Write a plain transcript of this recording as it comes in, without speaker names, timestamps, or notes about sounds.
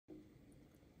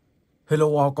Hello,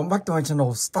 welcome back to my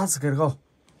channel. Start again go.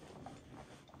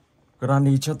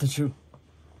 Granny chapter 2.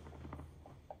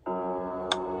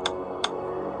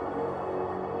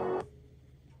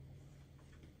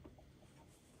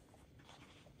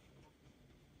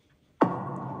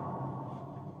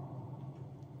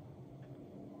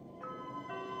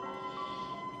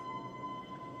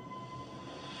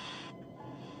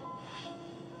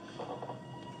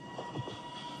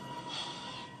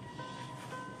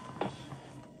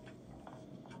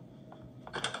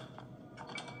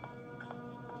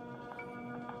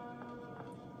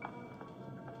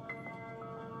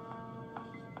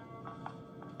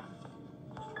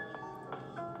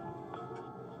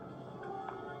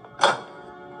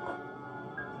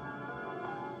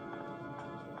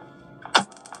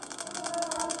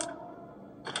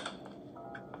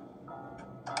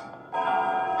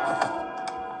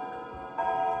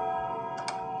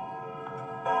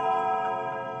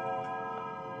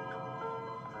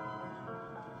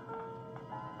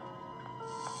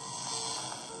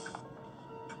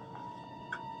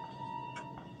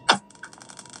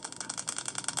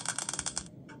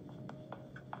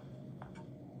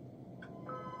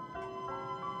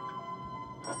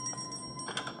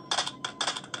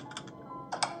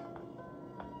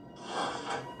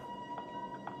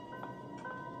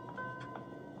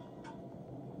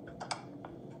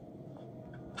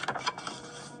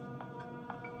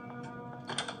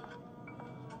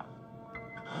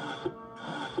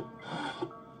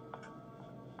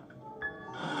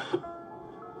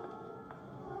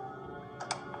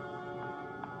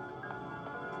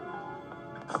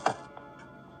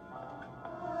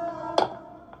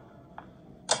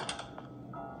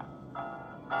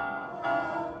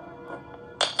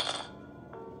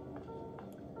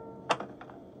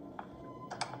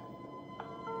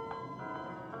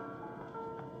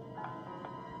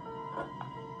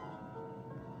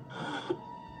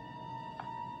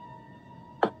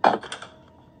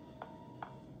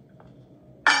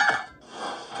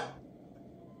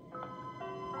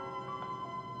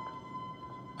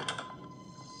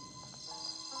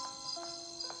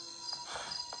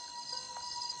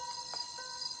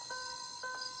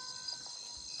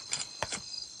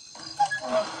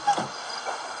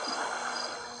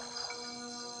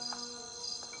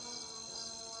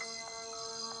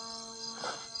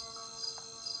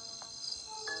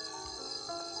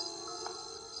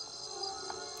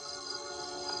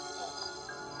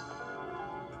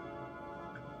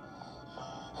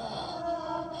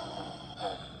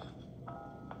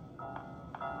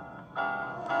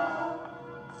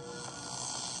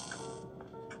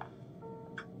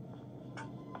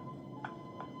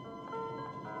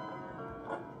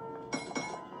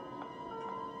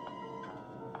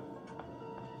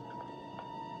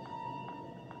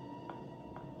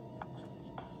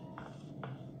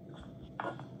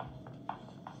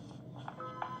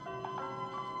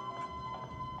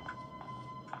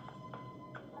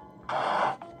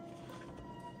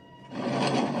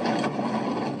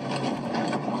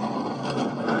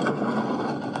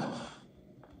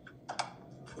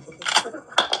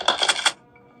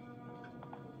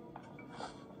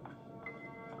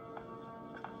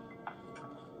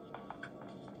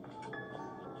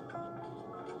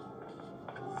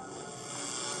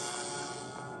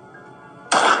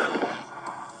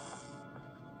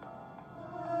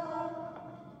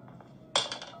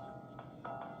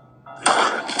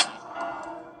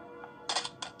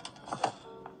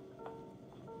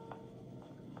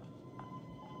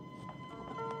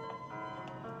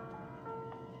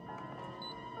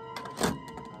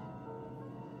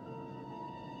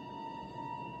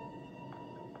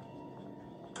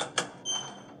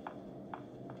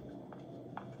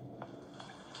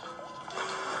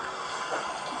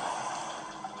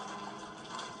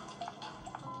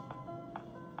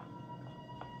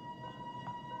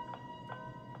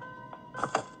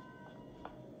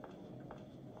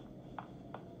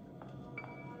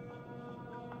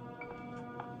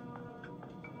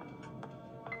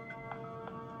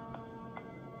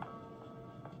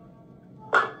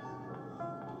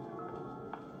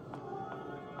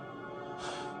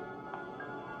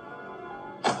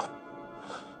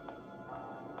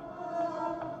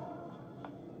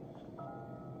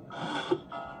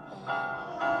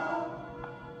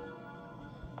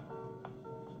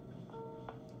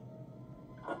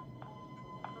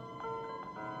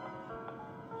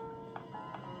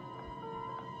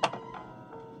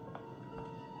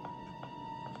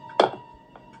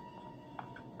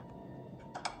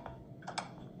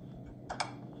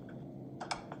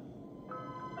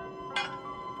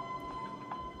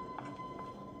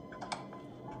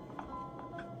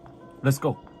 Let's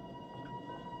go.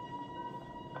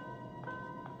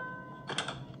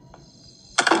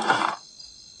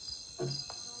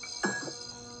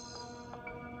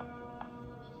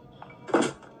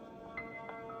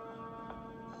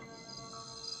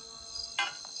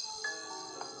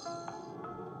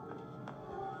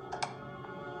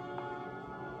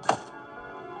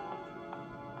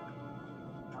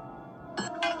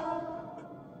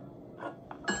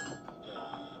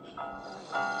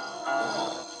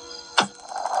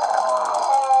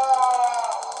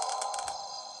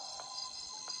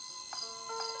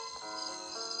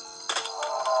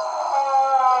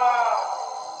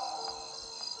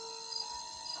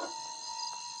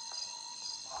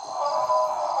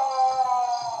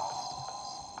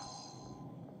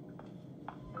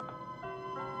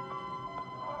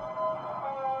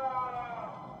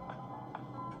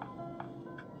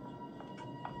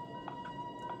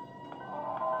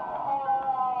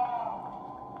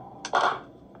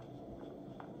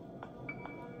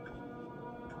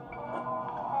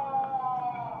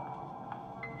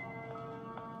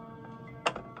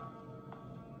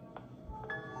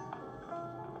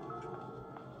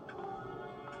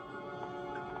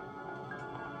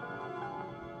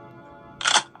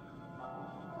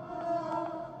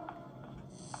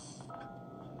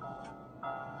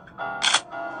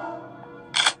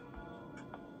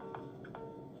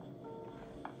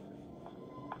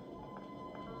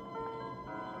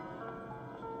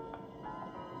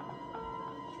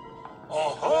 Oh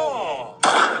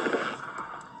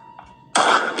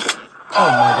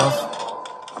my god.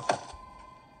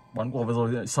 Bắn của vừa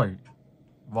rồi lại sẩy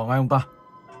vào ngay ông ta.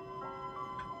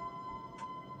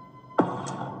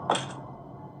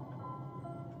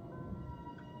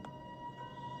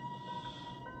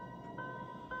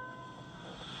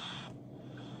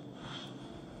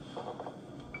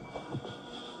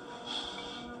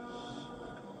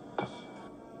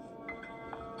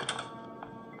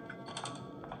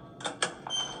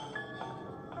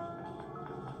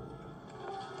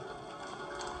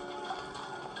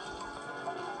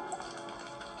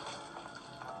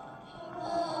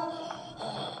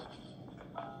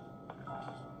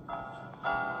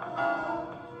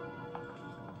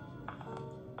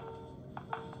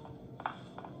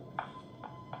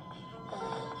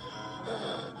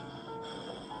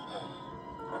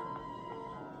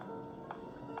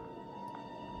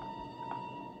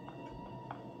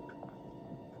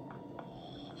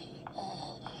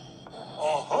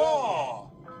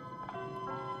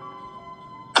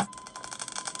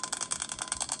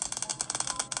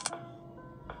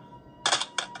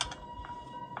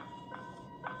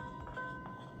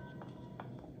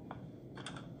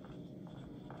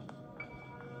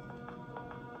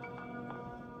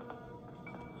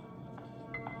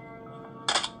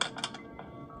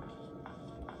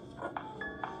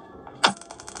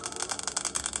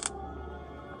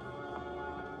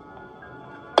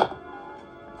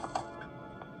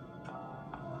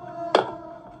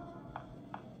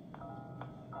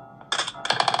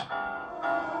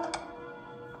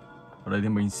 Ở đây thì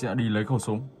mình sẽ đi lấy khẩu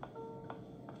súng.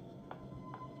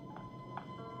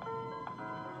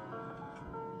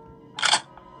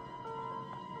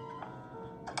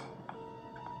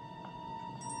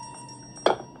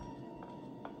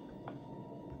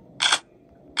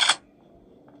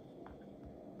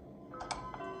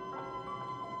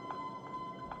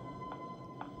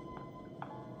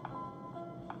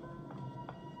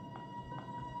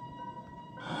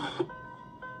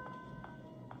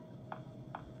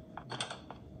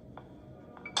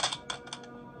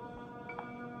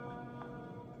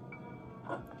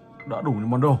 Đã đủ những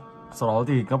món đồ. Sau đó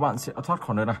thì các bạn sẽ thoát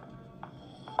khỏi nơi này.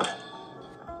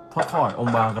 Thoát khỏi ông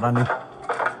bà Granny.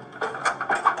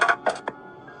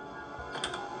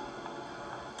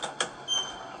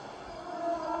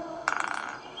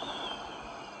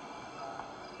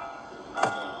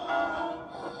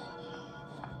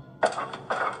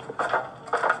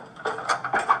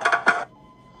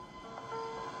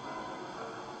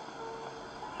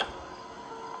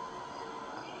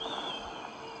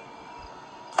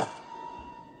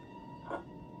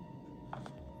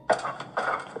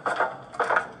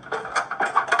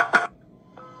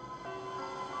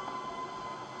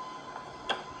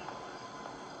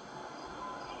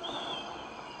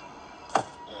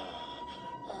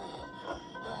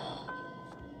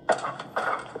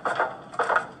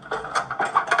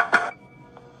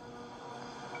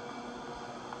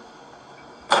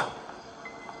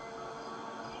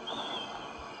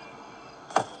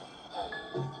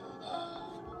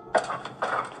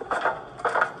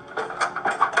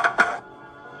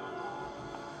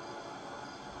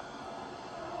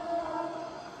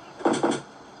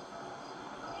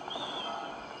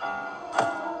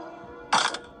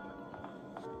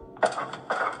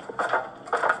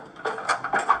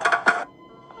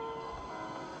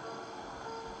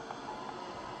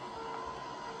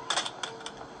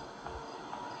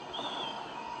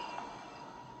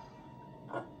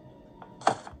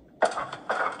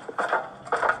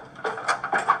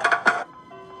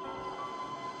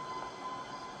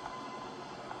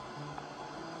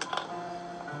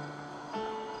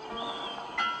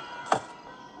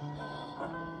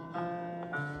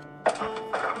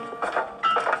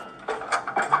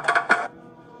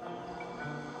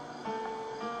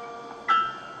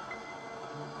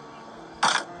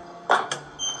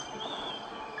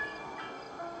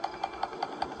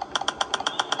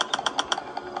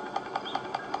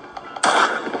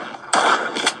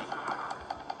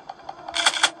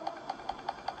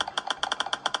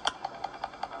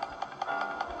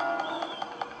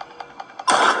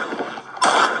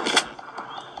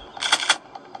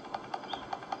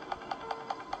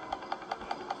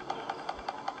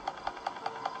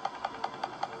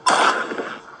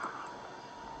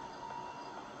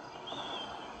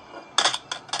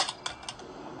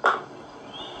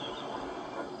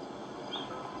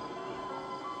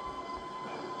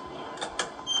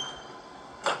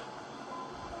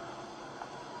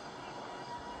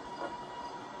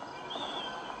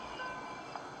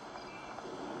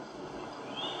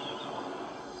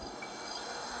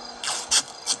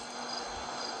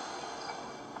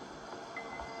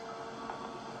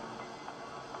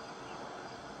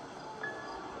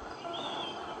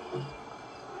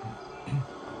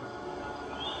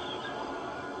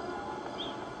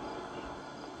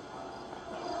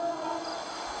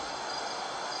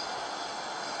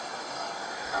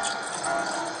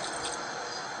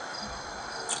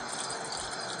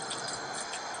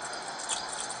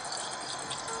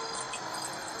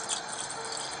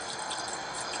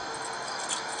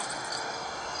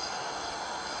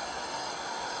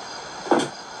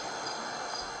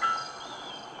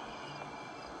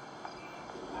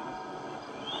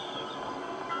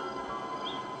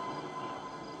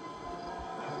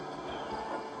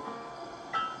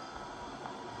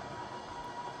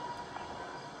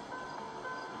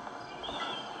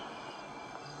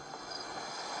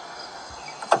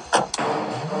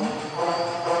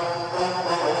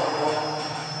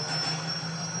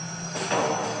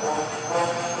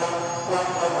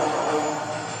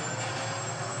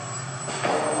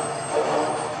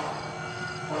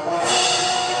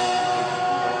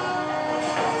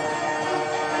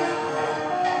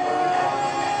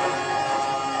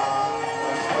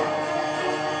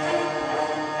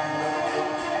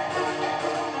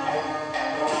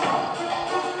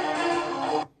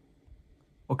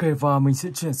 Ok, và mình sẽ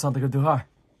chuyển sang tới game thứ hai.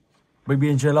 Baby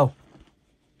and Jello.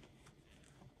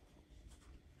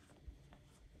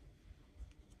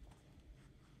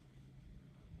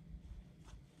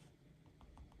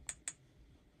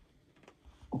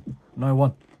 Night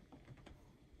one.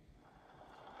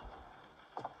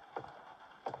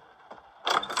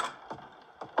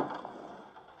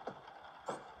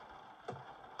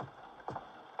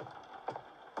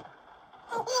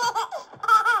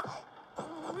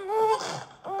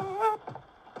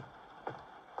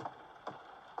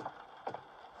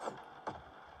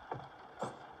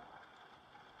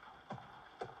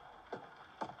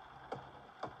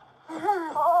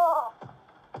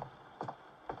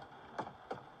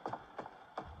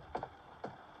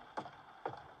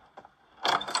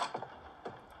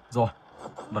 Rồi,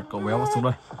 đặt cậu béo vào xuống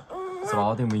đây. Sau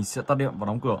đó thì mình sẽ tắt điện và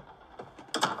đóng cửa.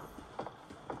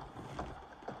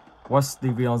 Watch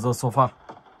TV on the sofa.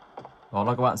 Đó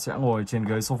là các bạn sẽ ngồi trên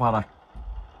ghế sofa này.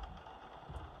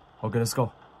 Ok, let's go.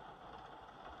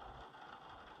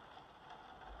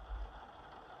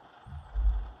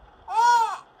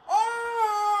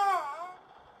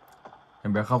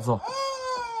 Em bé khóc rồi.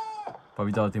 Và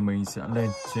bây giờ thì mình sẽ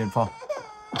lên trên phòng.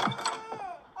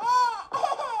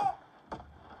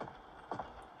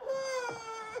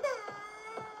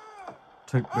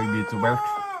 Take baby to bed.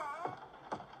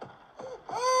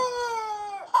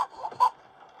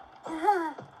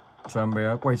 Cho em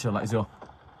bé quay trở lại giường.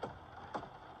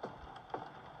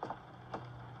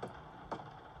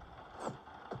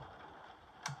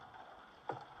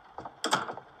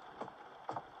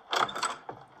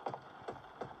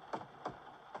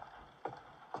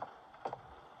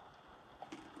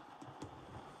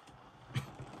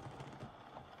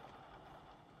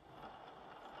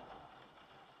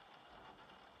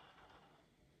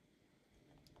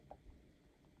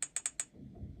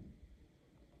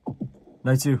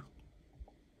 Night two.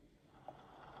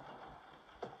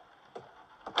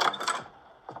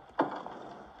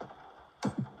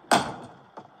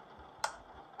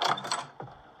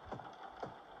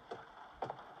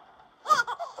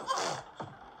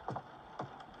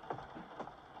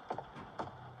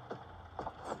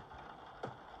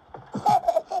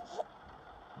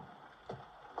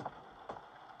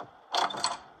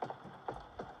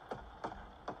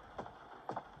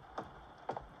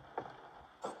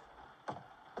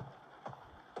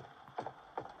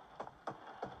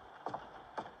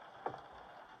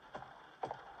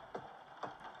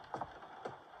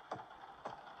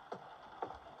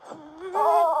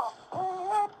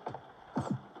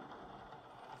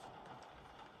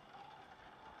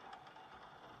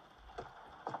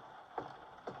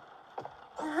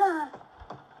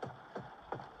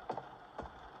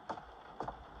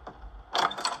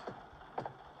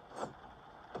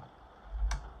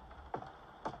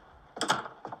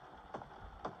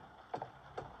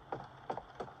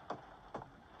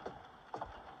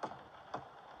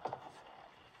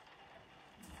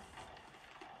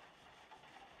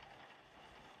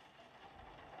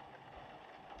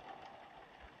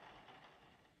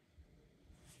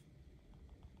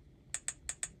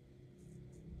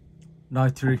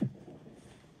 Night three.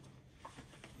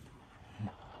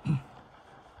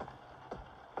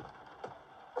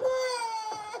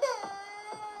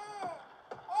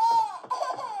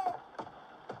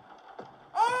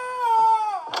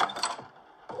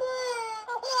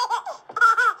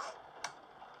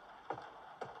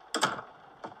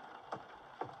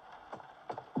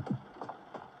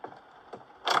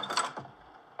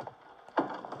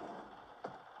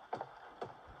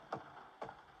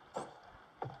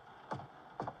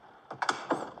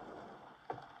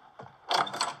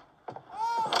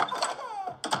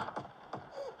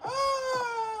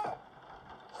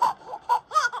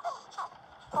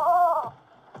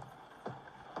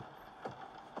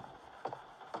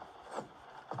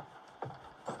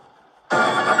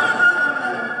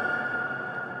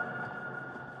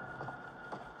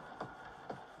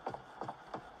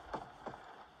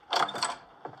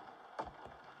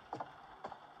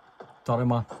 Chào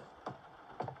em ơi.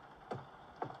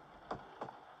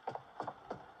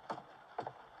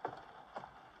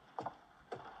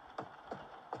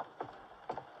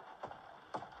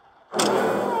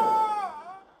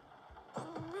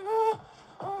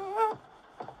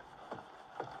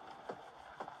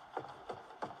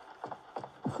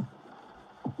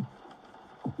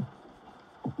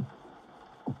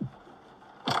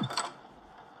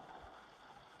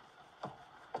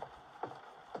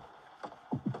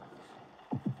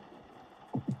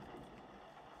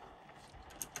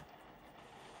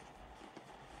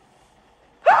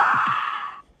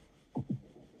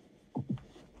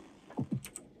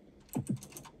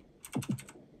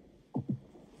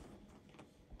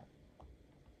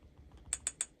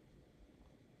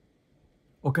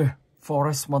 Ok,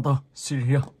 Forest Monster, see you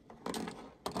here.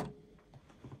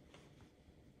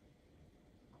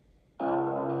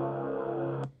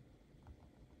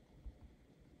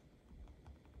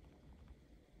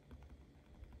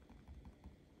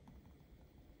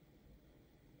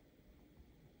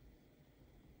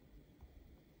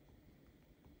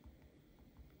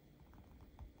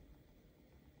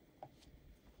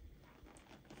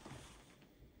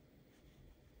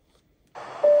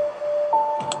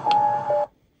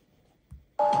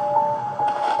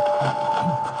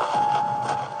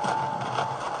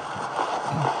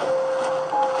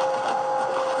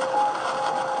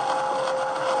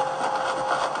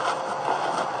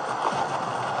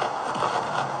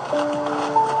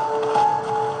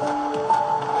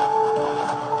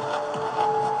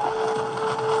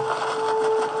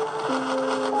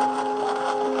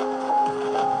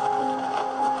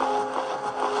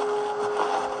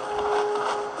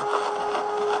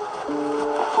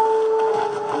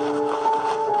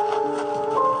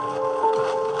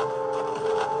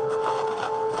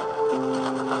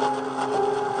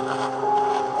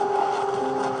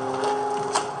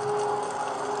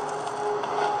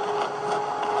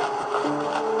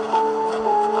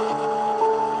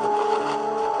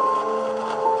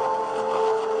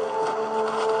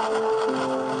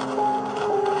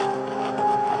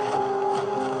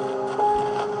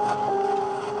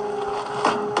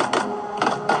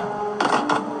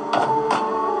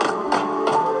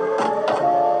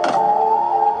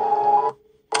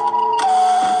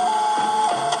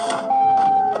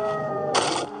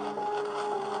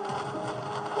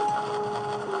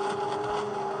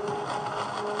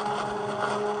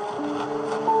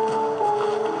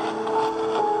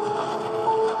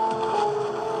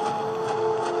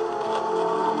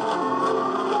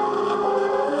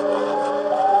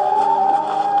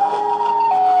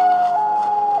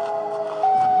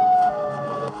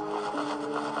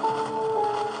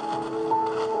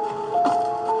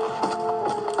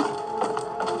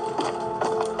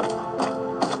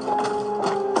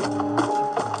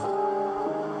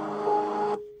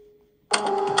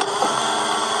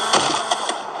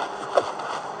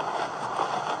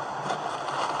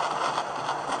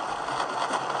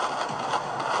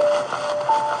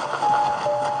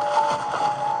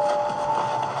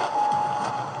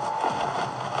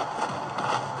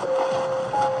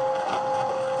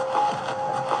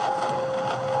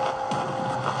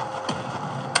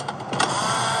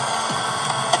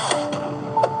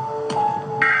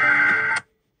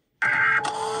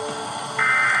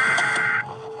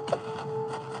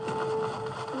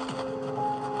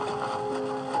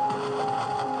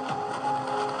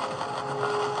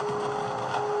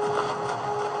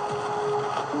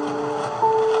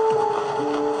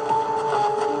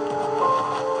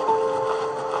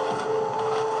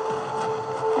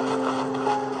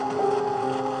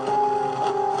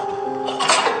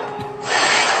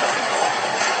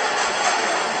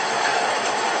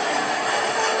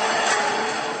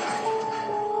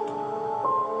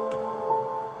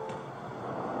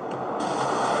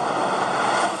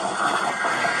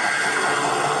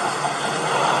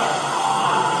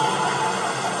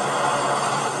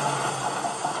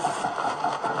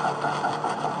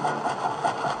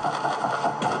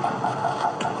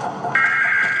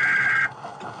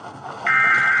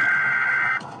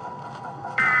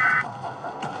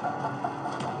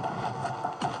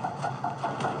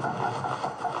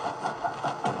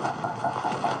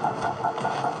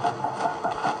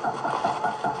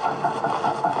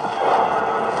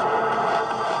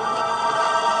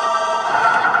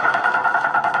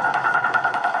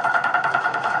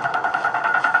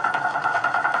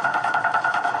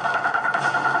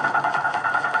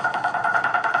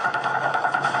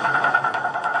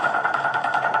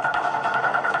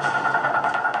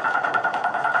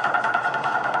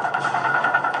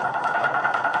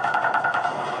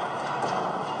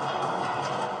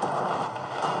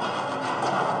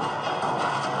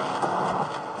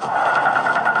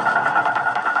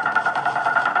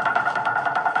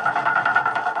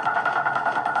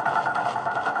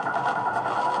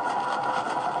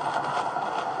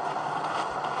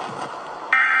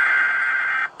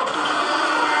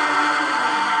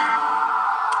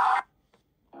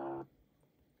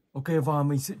 và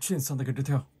mình sẽ chuyển sang cái tiếp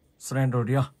theo.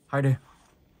 Slendrina, 2D.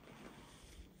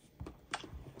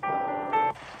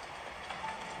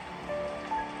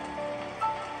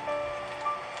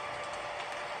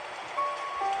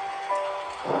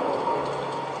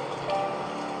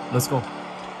 Let's go.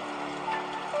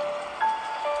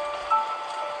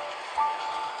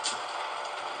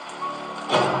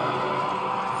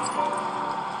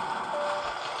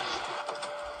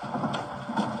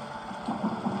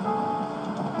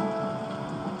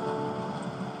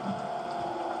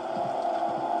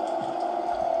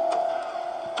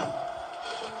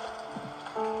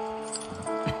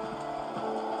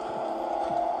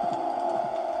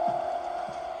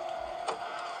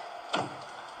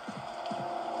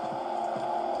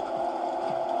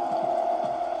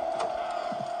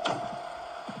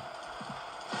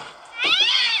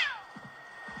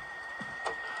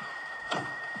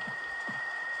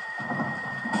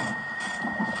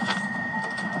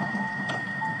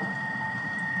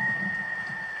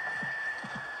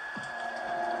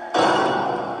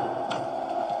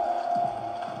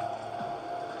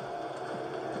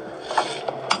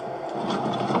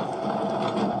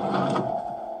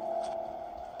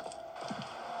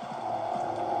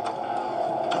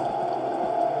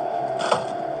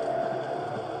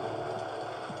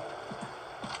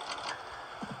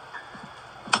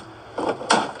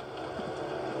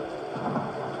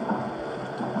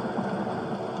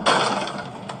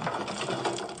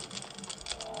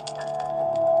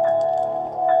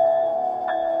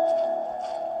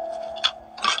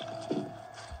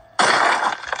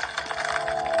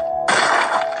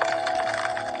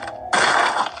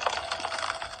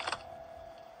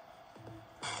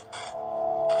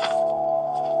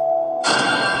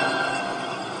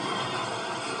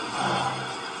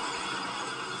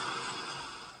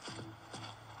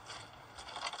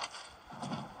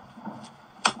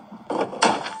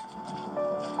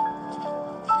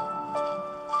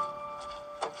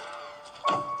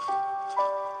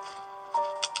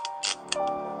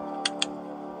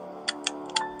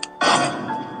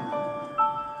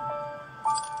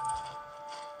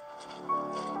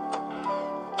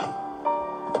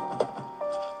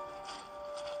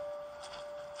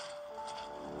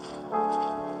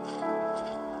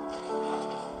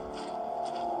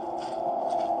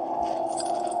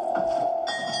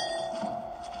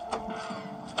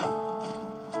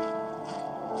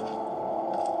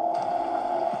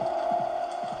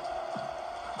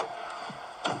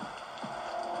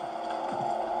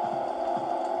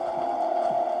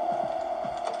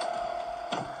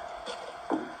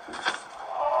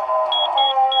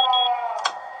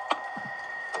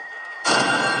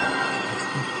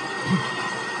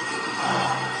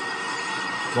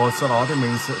 Rồi sau đó thì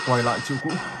mình sẽ quay lại chỗ cũ.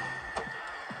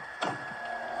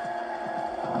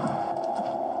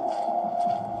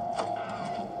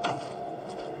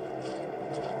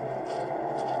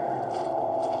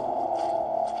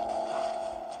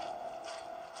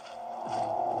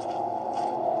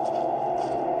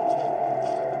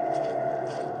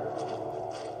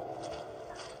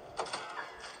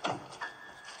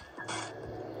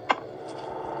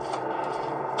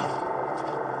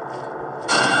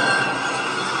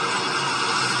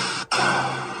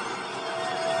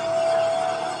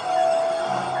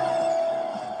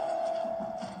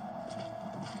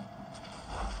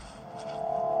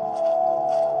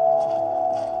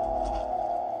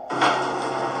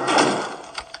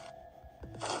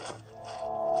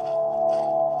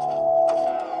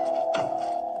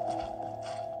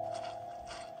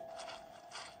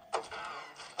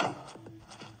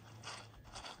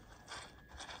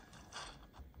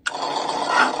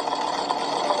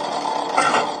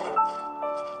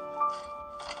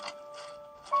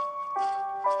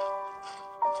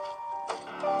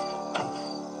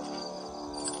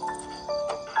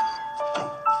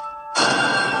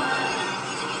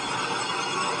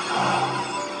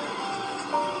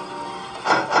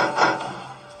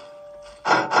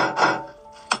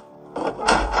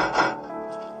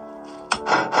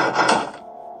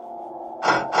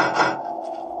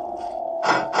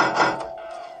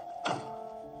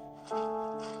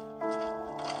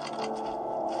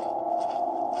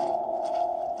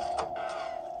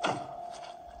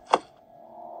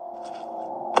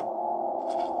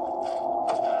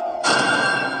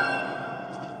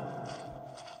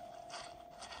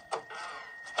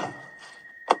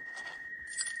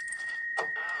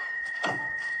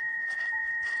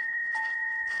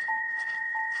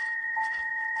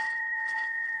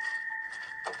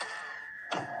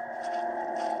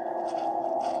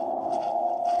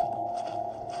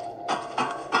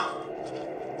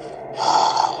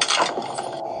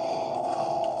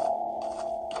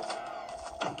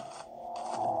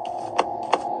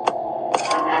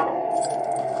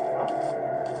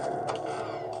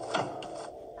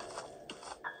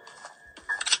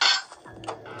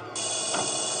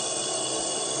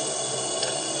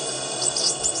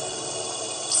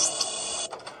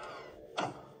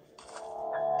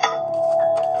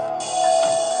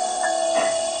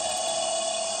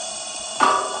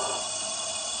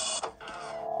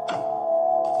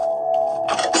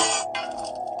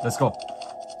 Let's go.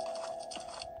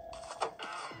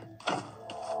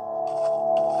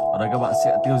 Ở đây các bạn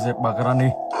sẽ tiêu diệt bà Granny.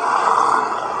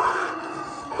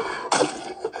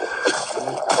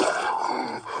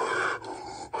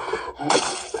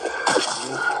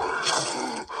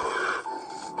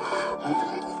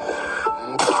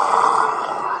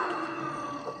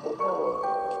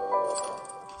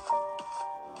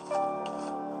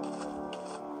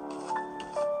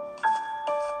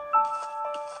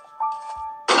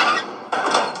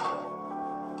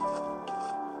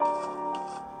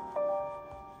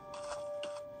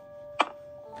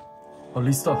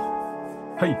 Listo.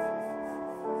 Hey.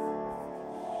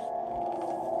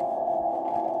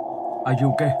 Are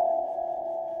you okay?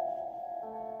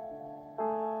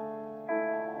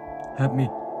 Help me.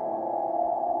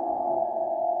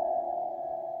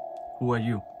 Who are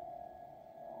you?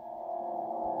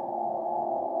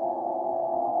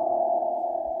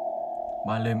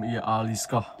 My name is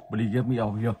Aliska. Please get me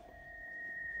out here.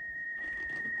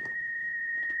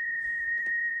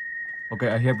 Okay,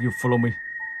 I help you. Follow me.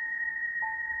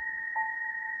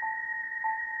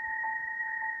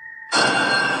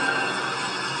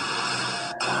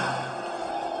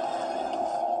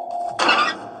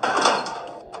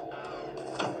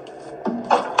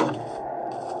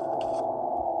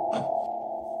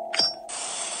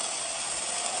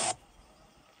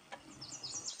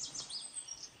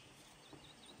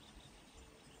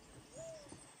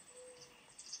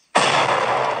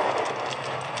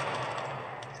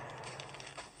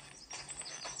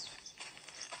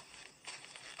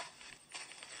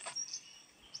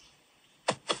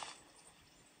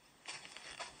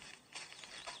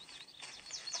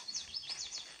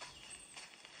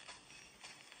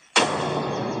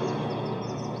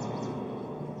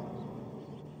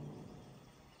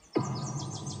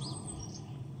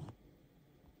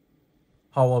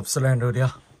 House of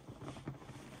Slendrina.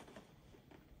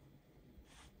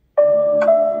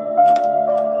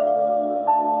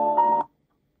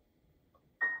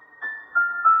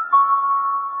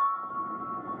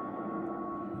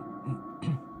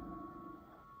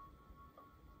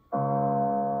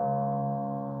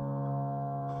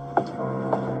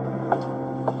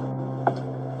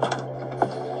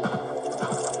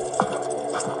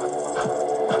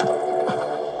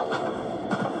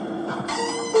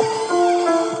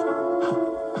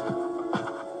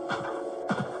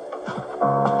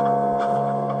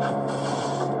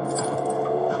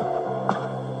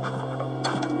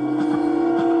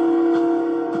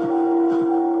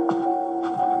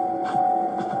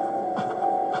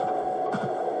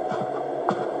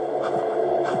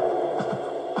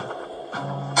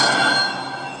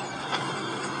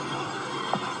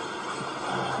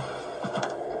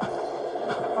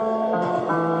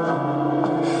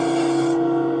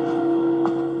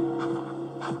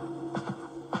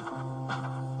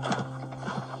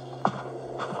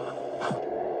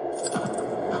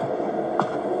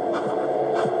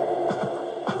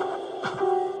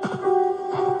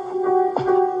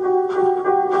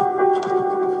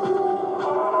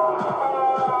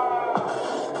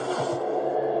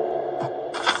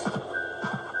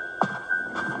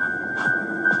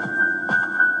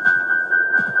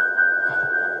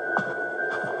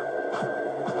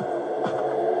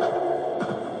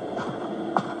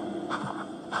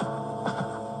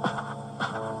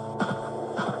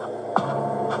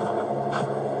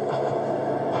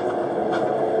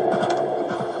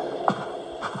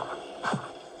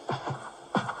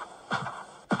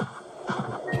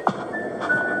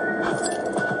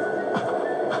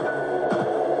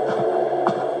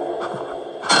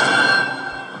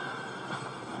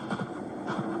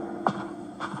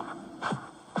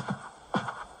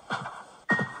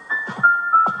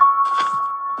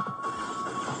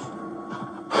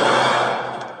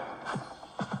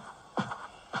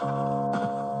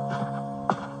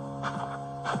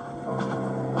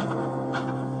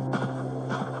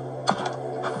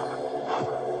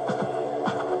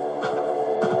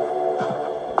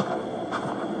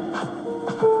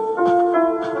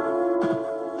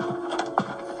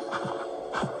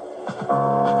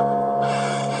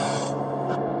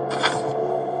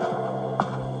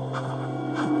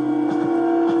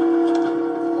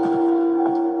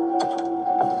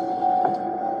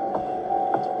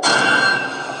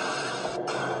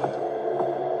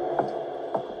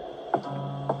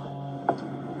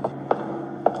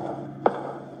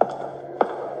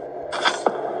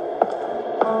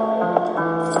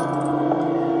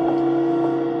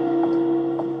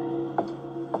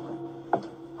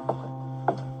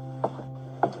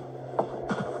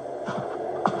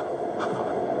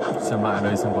 Xem lại ở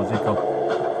đây xem có gì không.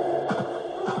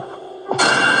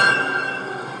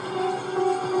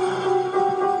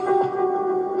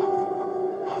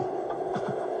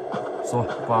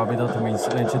 Và bây giờ thì mình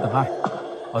sẽ lên trên tầng 2.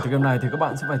 Ở tựa game này thì các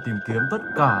bạn sẽ phải tìm kiếm tất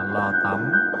cả là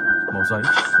 8 mẩu giấy.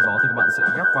 Sau đó thì các bạn sẽ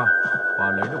ghép vào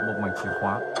và lấy được một mảnh chìa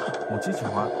khóa, một chiếc chìa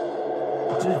khóa.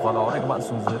 Chiếc chìa khóa đó để các bạn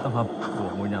xuống dưới tầng hầm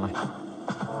của ngôi nhà này.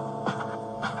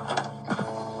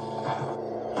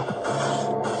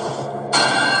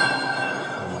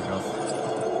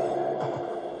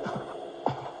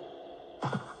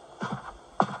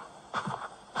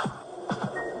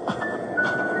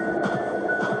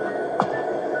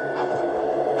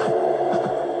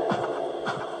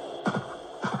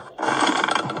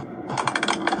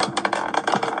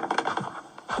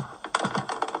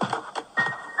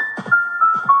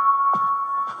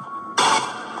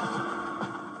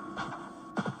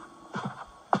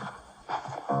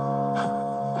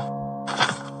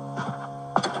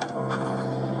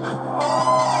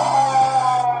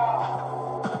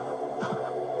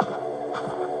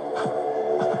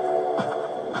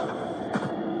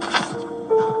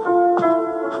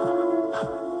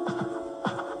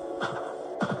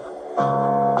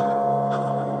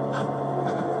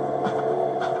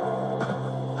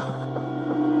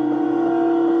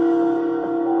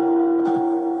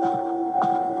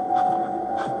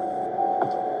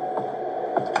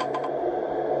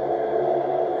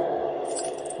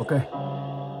 Ok.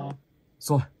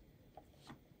 Rồi.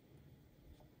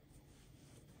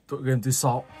 Tựa game thứ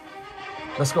 6.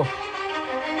 Let's go.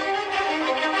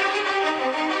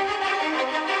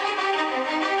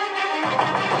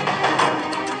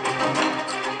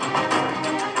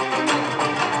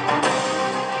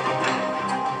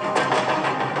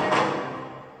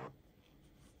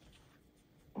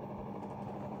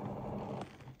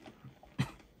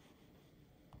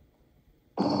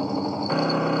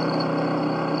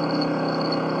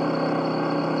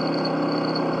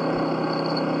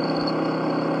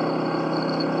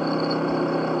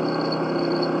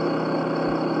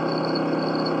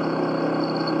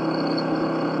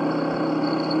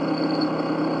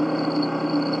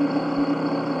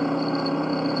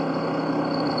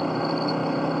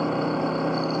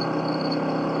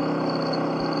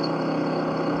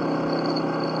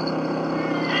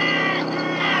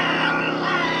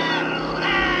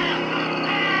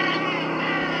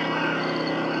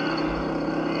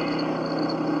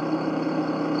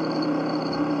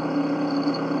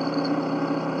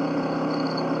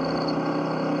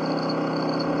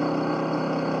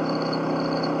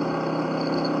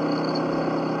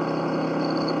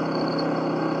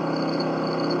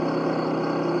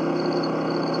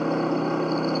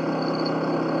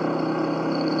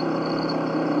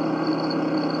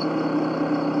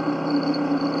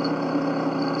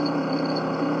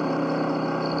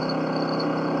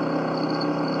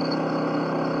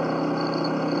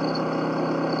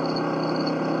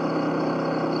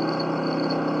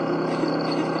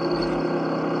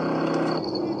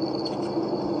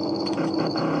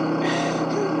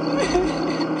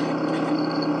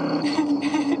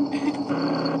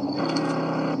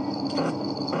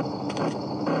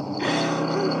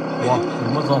 Wow,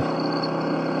 biến mất rồi.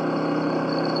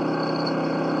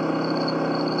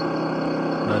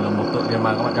 Đây là một tựa game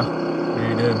ma các bạn nhé.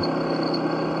 Đi đêm.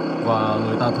 Và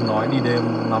người ta thường nói đi đêm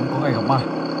ngắm có ngày gặp ma.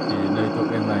 Thì đây tựa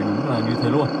game này đúng là như thế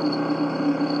luôn.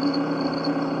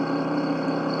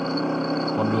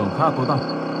 Con đường khá tối tăm.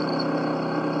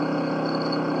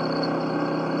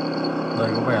 Đây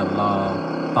có vẻ là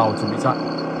tàu chuẩn bị chạy.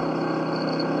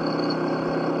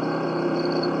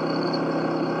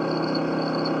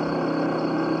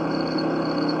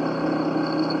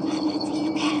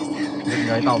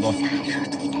 Nháy tàu rồi.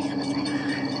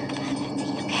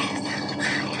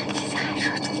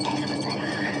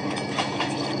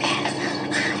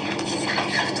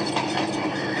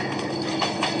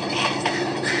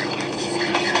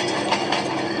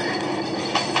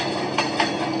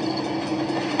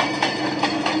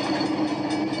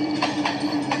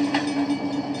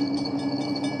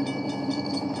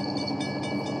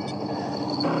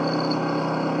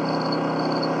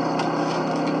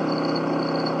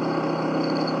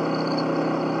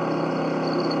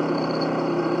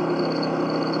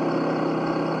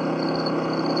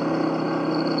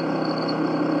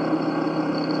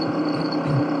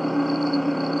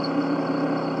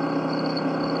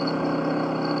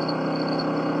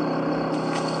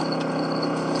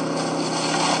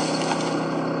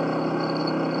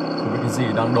 Gì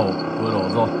đang đổ, vừa đổ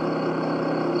rồi.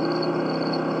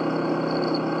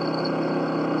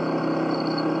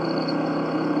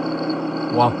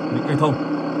 Wow, những cây thông.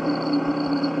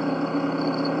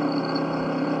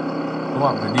 Các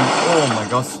bạn phải đi. Oh my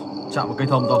god, chạm vào cây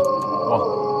thông rồi.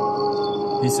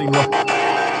 Wow, hy sinh luôn.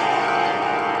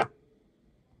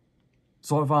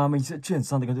 Rồi và mình sẽ chuyển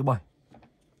sang tình huống thứ 7.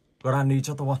 Granny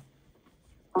cho tôi.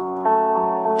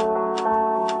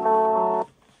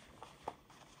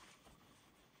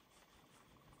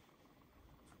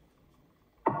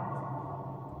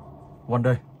 One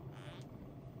day.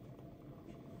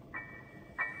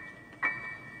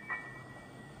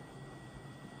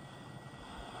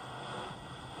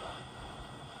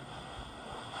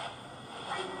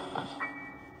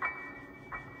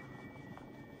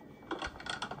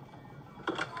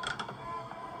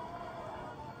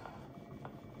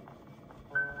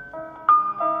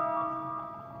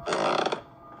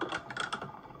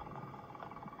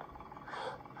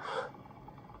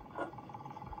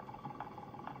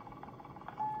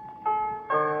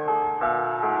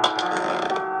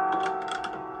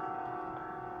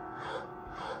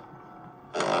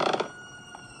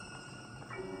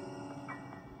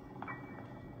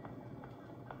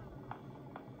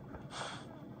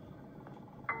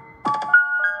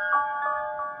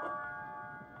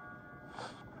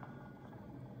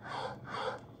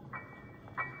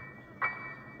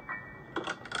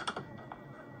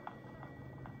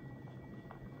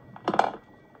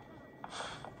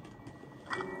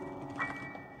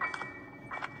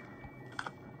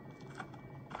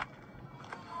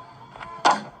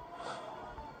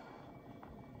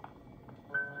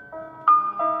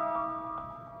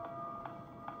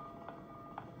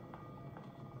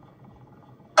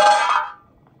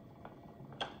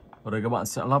 Ở đây các bạn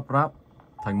sẽ lắp ráp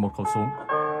thành một khẩu súng.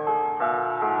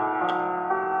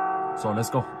 Rồi,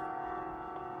 let's go.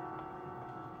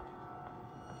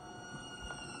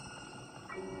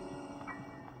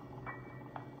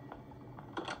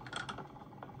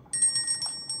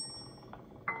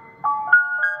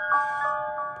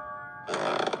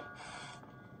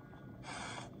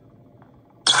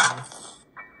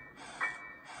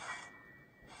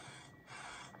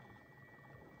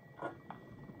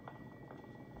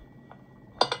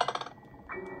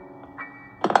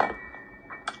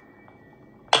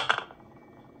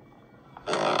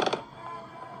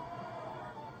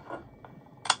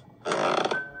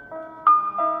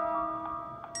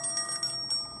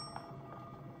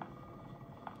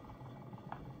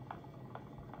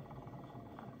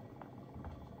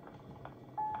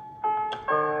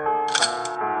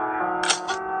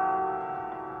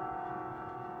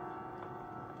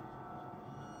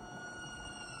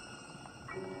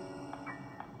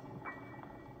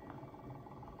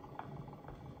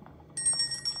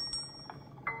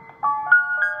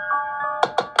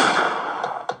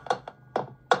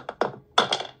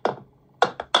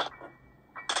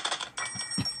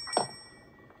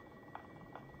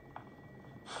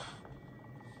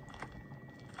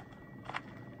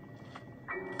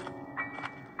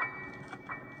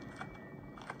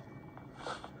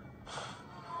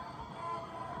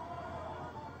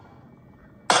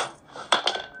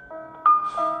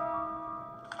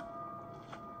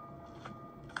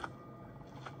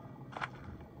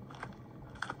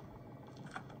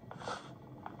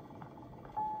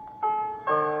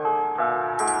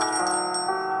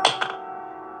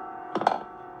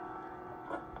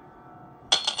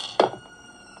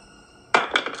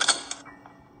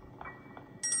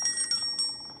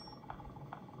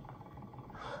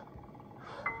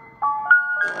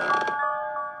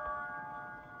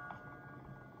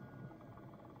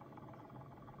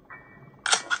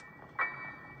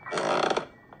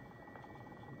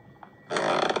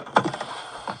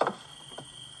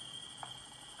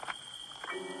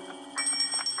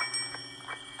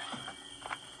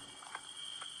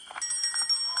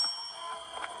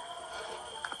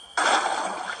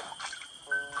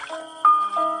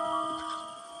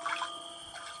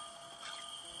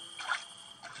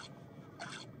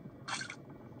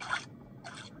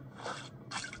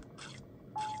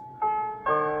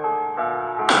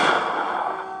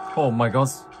 Oh my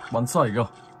god, bắn sẩy kìa.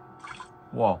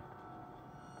 Wow.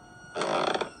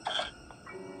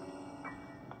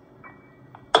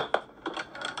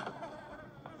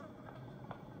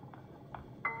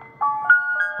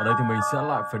 Ở đây thì mình sẽ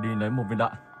lại phải đi lấy một viên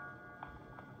đạn.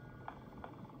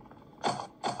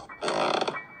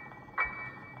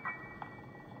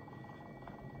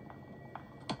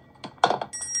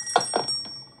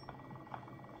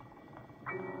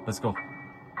 Let's go.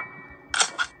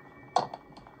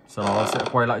 Sau đó sẽ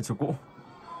quay lại chỗ cũ.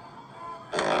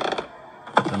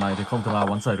 Lần này thì không thể nào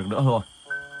bắn sẩy được nữa rồi.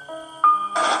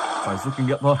 Phải rút kinh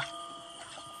nghiệm thôi.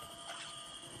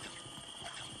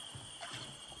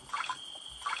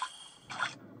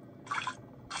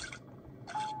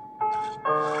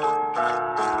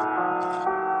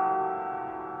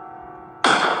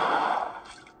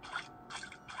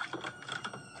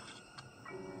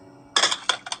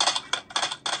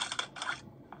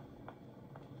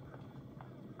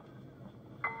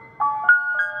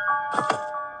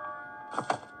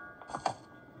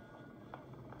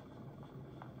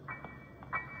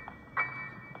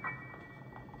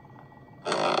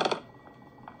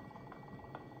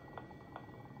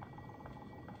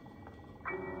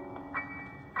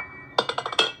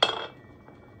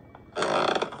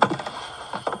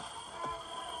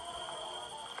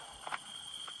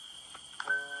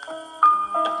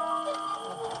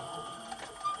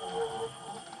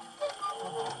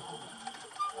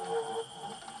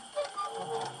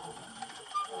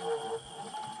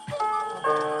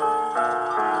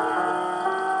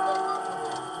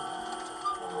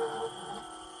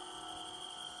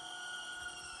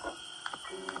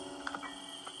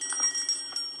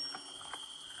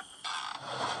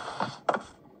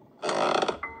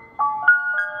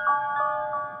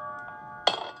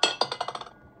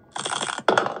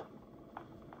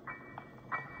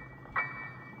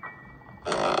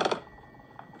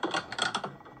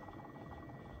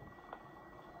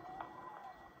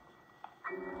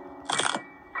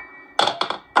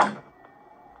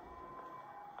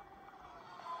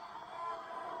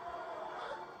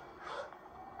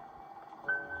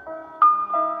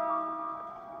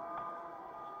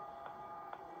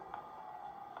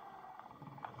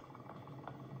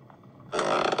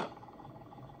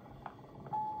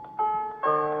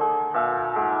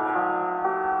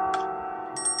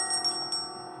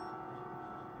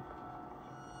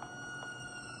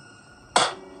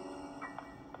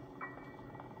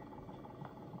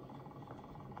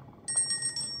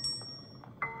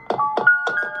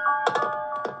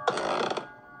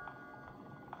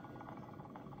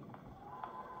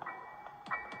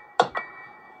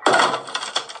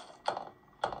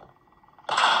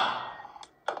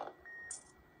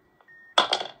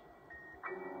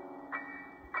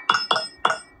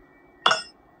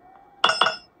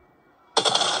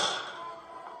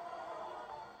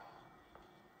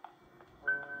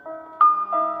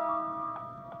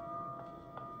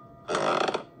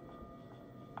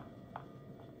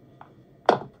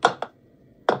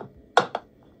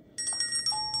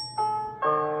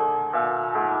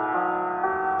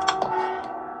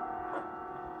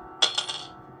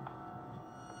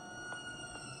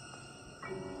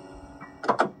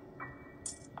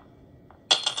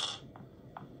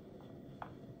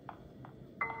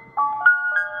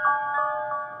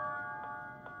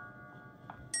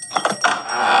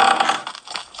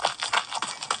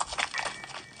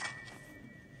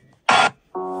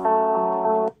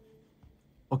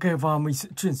 Ok, và mình sẽ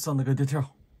chuyển sang cái tiếp theo.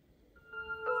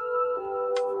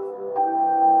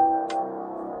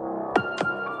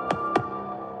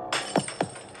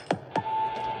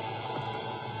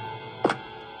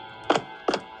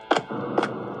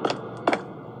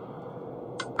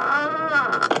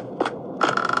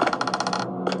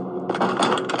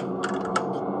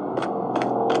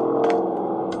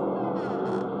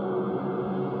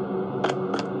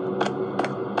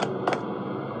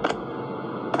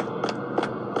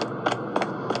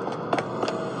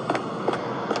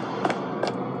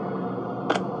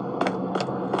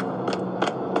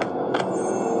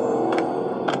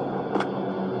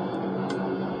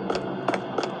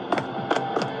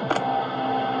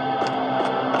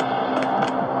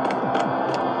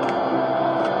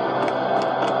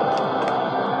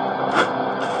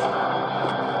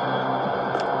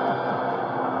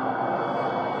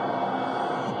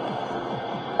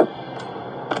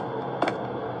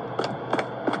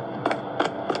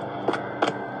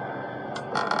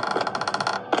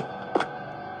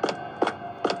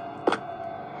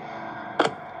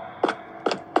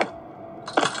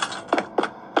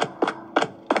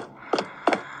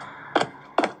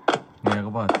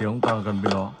 Và tiếng ta gần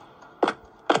bên đó.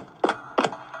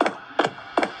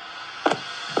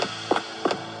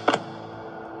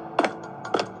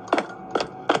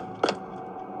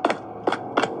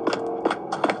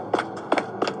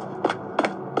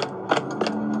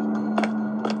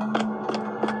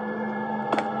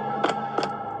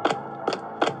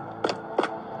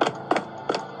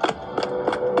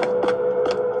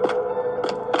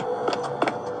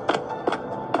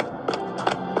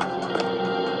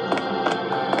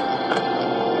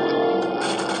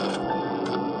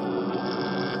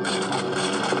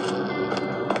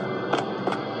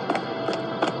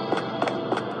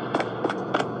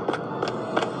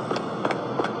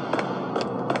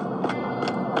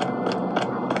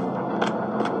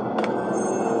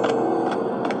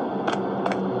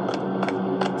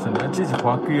 Chiếc chìa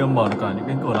khóa kia mở được cả những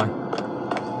cánh cửa này.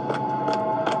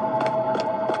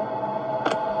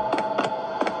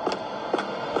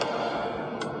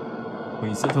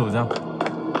 Mình sẽ thử xem,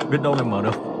 biết đâu lại mở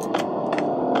được.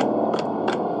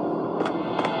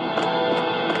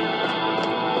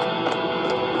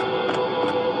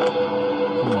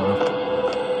 Không mở được.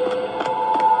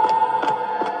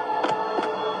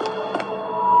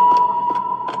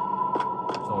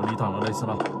 Rồi đi thẳng vào đây xem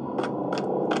nào.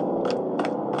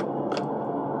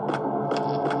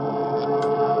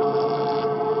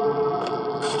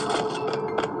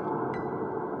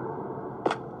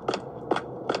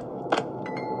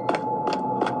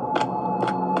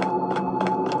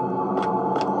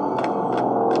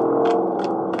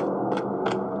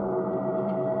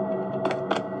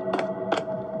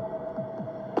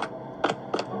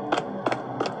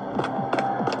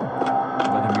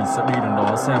 Sẽ đi đằng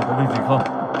đó xem có việc gì không.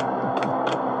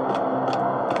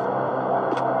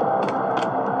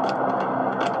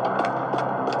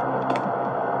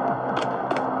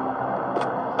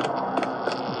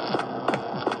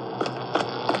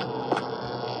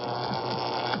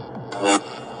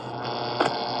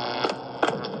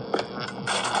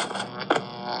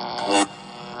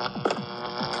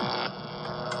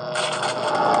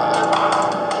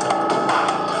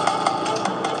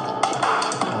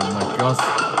 Oh my gosh.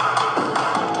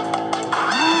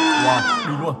 Wow,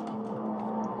 đi luôn.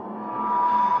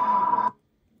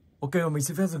 Ok, và mình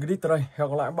xin phép dừng clip tại đây. Hẹn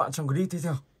gặp lại các bạn trong clip tiếp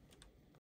theo.